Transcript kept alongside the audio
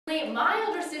my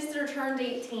older sister turned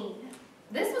 18.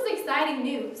 This was exciting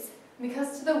news,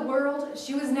 because to the world,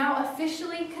 she was now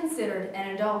officially considered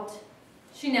an adult.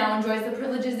 She now enjoys the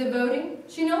privileges of voting,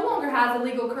 she no longer has a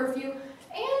legal curfew,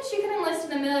 and she can enlist in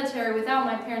the military without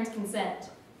my parents' consent.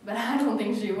 But I don't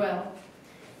think she will.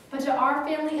 But to our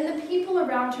family and the people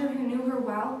around her who knew her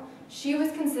well, she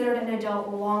was considered an adult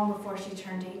long before she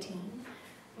turned 18.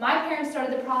 My parents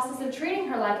started the process of treating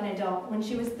her like an adult when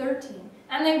she was 13,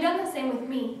 and they've done the same with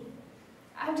me.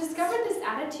 I've discovered this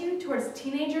attitude towards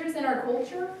teenagers in our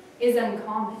culture is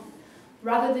uncommon.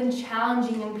 Rather than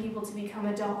challenging young people to become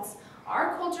adults,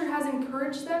 our culture has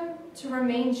encouraged them to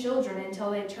remain children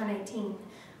until they turn 18,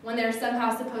 when they're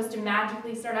somehow supposed to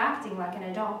magically start acting like an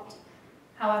adult.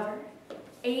 However,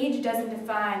 age doesn't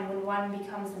define when one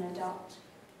becomes an adult.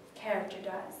 Character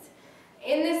does.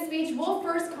 In this speech, we'll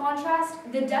first contrast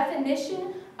the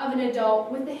definition of an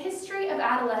adult with the history of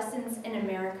adolescence in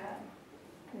America.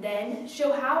 Then,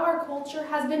 show how our culture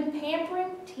has been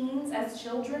pampering teens as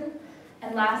children.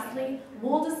 And lastly,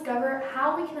 we'll discover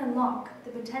how we can unlock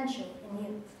the potential in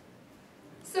youth.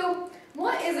 So,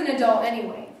 what is an adult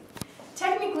anyway?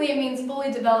 Technically, it means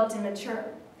fully developed and mature.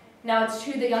 Now, it's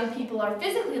true that young people are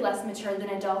physically less mature than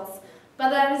adults, but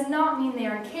that does not mean they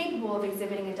are incapable of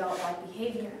exhibiting adult-like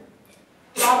behavior.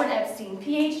 Robert Epstein,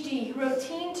 PhD, who wrote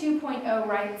Teen 2.0,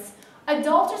 writes,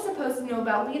 "Adults are supposed to know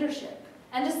about leadership,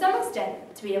 and to some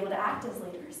extent, to be able to act as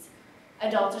leaders.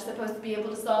 Adults are supposed to be able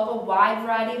to solve a wide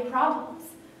variety of problems.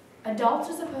 Adults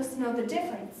are supposed to know the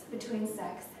difference between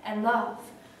sex and love.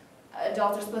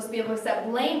 Adults are supposed to be able to accept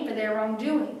blame for their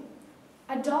wrongdoing.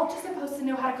 Adults are supposed to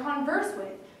know how to converse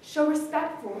with, show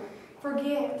respect for,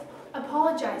 forgive,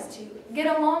 apologize to, get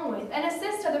along with, and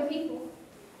assist other people.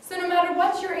 So no matter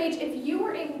what your age, if you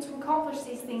were able to accomplish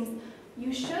these things,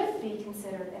 you should be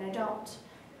considered an adult."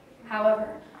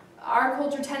 However, our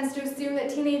culture tends to assume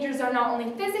that teenagers are not only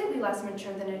physically less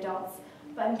mature than adults,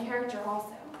 but in character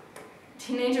also.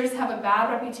 Teenagers have a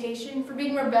bad reputation for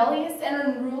being rebellious and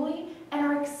unruly and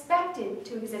are expected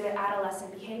to exhibit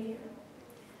adolescent behavior.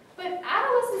 But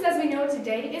adolescence as we know it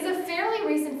today is a fairly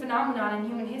recent phenomenon in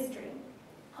human history.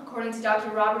 According to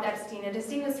Dr. Robert Epstein, a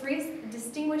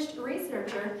distinguished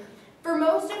researcher, for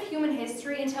most of human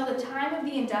history until the time of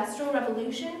the Industrial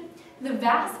Revolution, the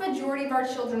vast majority of our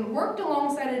children worked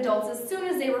alongside adults as soon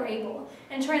as they were able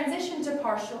and transitioned to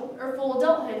partial or full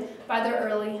adulthood by their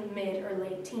early, mid, or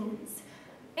late teens.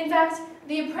 In fact,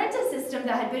 the apprentice system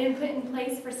that had been put in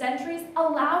place for centuries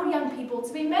allowed young people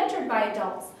to be mentored by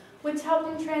adults, which helped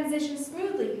them transition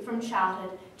smoothly from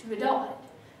childhood to adulthood.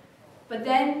 But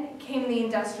then came the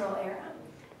industrial era.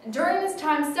 And during this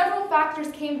time, several factors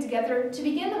came together to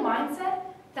begin the mindset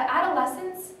that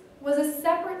adolescence was a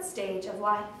separate stage of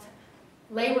life.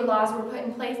 Labor laws were put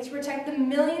in place to protect the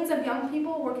millions of young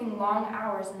people working long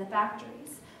hours in the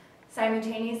factories.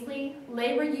 Simultaneously,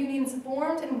 labor unions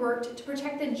formed and worked to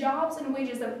protect the jobs and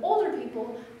wages of older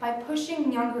people by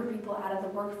pushing younger people out of the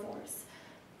workforce.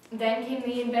 Then came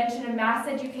the invention of mass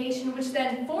education, which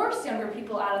then forced younger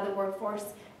people out of the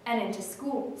workforce and into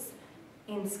schools.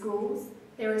 In schools,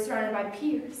 they were surrounded by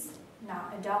peers,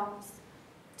 not adults.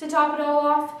 To top it all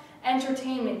off,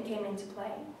 entertainment came into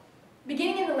play.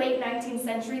 Beginning in the late 19th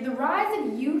century, the rise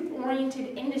of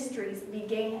youth-oriented industries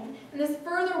began, and this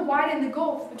further widened the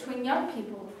gulf between young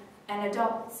people and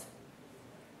adults.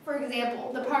 For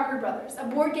example, the Parker Brothers, a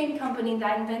board game company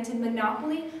that invented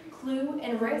Monopoly, Clue,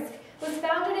 and Risk, was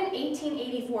founded in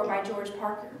 1884 by George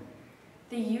Parker.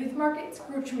 The youth markets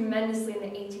grew tremendously in the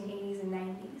 1880s and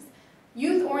 90s.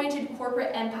 Youth-oriented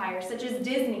corporate empires such as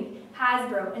Disney,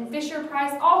 Hasbro, and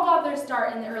Fisher-Price all got their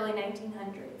start in the early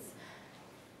 1900s.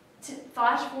 To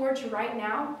flash forward to right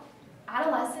now,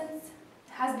 adolescence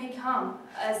has become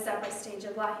a separate stage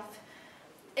of life.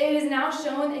 It is now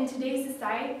shown in today's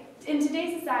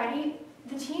society,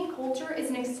 the teen culture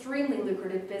is an extremely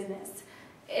lucrative business.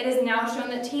 It is now shown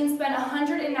that teens spend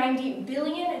 $190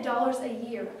 billion a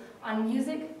year on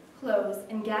music, clothes,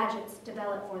 and gadgets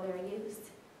developed for their use.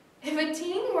 If a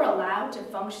teen were allowed to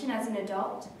function as an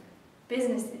adult,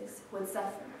 businesses would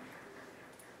suffer.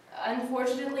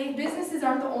 Unfortunately, businesses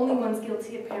aren't the only ones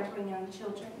guilty of pampering young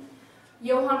children.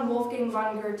 Johann Wolfgang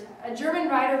von Goethe, a German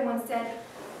writer, once said,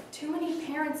 "Too many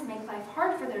parents make life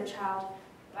hard for their child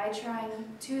by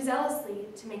trying too zealously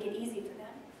to make it easy for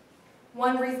them."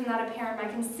 One reason that a parent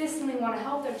might consistently want to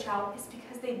help their child is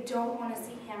because they don't want to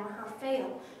see him or her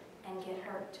fail and get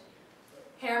hurt.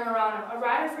 Harry Morano, a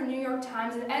writer for New York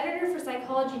Times and editor for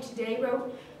Psychology Today,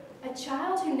 wrote, "A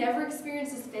child who never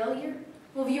experiences failure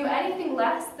will view anything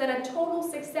less than a total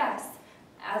success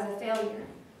as a failure.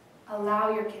 Allow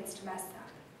your kids to mess up.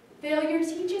 Failure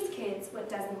teaches kids what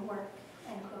doesn't work,"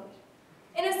 end quote.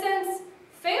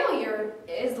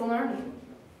 to learning.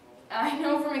 I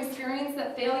know from experience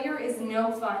that failure is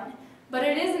no fun, but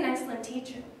it is an excellent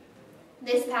teacher.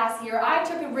 This past year, I had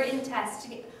to take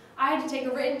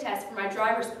a written test for my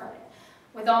driver's permit.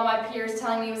 With all my peers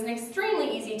telling me it was an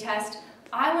extremely easy test,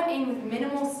 I went in with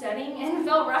minimal studying and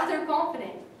felt rather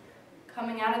confident.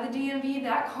 Coming out of the DMV,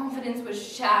 that confidence was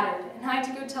shattered, and I had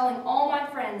to go telling all my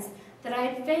friends that I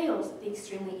had failed the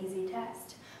extremely easy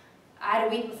test. I had a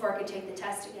week before I could take the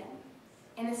test again.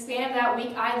 In the span of that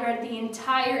week, I read the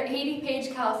entire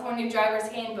 80-page California Driver's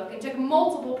Handbook and took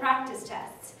multiple practice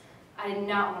tests. I did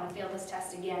not want to fail this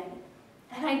test again.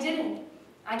 And I didn't.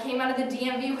 I came out of the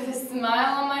DMV with a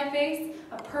smile on my face,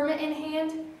 a permit in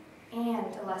hand,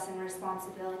 and a lesson in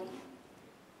responsibility.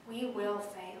 We will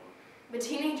fail, but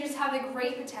teenagers have the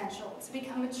great potential to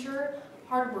become mature,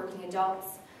 hardworking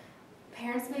adults.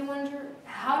 Parents may wonder,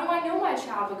 how do I know my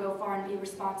child will go far and be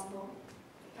responsible?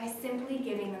 By simply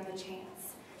giving them the chance.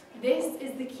 This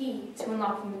is the key to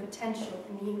unlocking the potential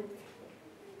in youth.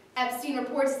 Epstein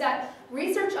reports that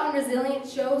research on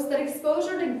resilience shows that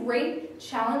exposure to great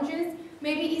challenges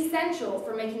may be essential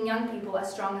for making young people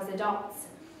as strong as adults.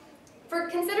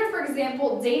 Consider, for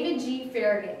example, David G.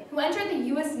 Farragut, who entered the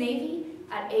U.S. Navy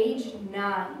at age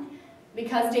 9.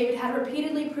 Because David had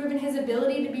repeatedly proven his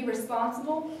ability to be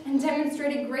responsible and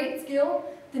demonstrated great skill,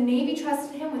 the Navy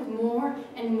trusted him with more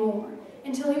and more,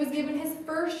 until he was given his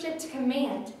first ship to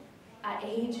command at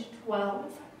age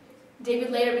 12.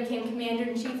 David later became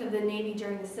Commander-in-Chief of the Navy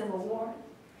during the Civil War.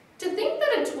 To think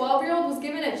that a 12-year-old was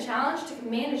given a challenge to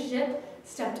command a ship,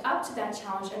 stepped up to that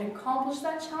challenge, and accomplished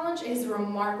that challenge is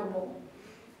remarkable.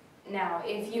 Now,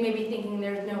 if you may be thinking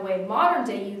there's no way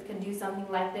modern-day youth can do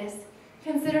something like this,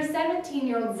 consider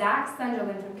 17-year-old Zach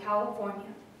Sunderland from California.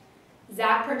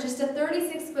 Zach purchased a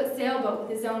 36-foot sailboat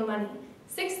with his own money,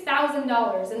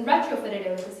 $6,000, and retrofitted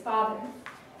it with his father.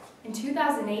 In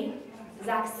 2008,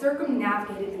 Zach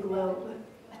circumnavigated the globe,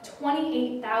 a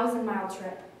 28,000-mile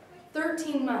trip,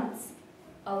 13 months,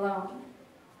 alone.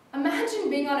 Imagine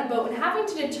being on a boat and having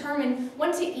to determine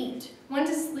when to eat, when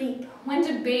to sleep, when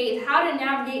to bathe, how to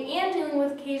navigate, and dealing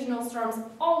with occasional storms,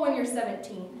 all when you're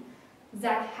 17.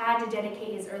 Zach had to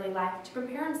dedicate his early life to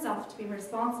prepare himself to be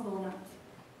responsible enough.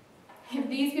 If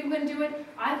these people can do it,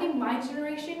 I think my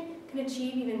generation can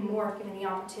achieve even more given the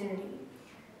opportunity.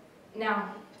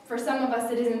 Now, for some of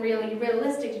us, it isn't really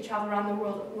realistic to travel around the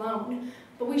world alone,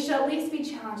 but we should at least be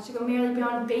challenged to go merely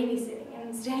beyond babysitting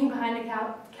and standing behind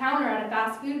a counter at a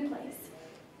fast food place.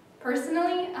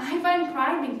 Personally, I find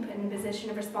pride being put in a position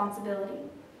of responsibility.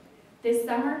 This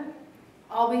summer,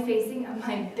 I'll be facing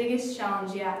my biggest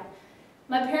challenge yet.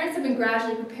 My parents have been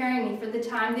gradually preparing me for the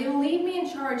time they will leave me in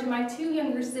charge of my 2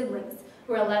 younger siblings,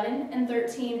 who are 11 and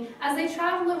 13, as they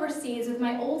travel overseas with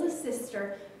my oldest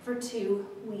sister for 2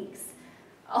 weeks.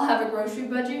 I'll have a grocery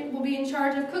budget, will be in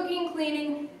charge of cooking,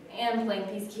 cleaning, and playing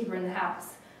peacekeeper in the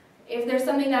house. If there's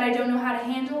something that I don't know how to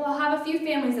handle, I'll have a few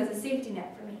families as a safety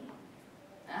net for me.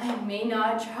 I may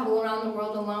not travel around the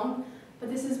world alone,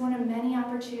 but this is one of many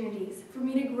opportunities for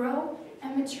me to grow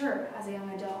and mature as a young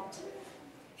adult.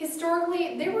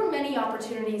 Historically, there were many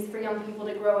opportunities for young people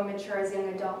to grow and mature as young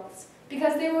adults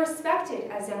because they were respected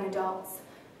as young adults.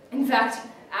 In fact,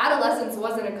 adolescence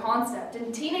wasn't a concept,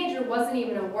 and teenager wasn't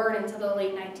even a word until the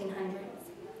late 1900s.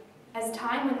 As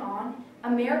time went on,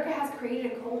 America has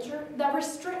created a culture that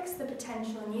restricts the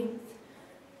potential in youth.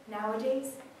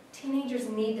 Nowadays, teenagers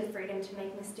need the freedom to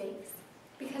make mistakes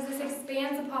because this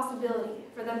expands the possibility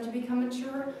for them to become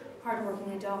mature,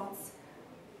 hardworking adults.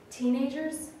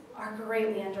 Teenagers are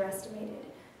greatly underestimated.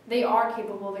 They are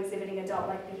capable of exhibiting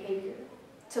adult-like behavior.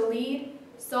 To lead,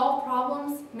 solve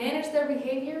problems, manage their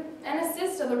behavior, and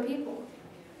assist other people.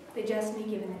 They just need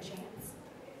given a chance.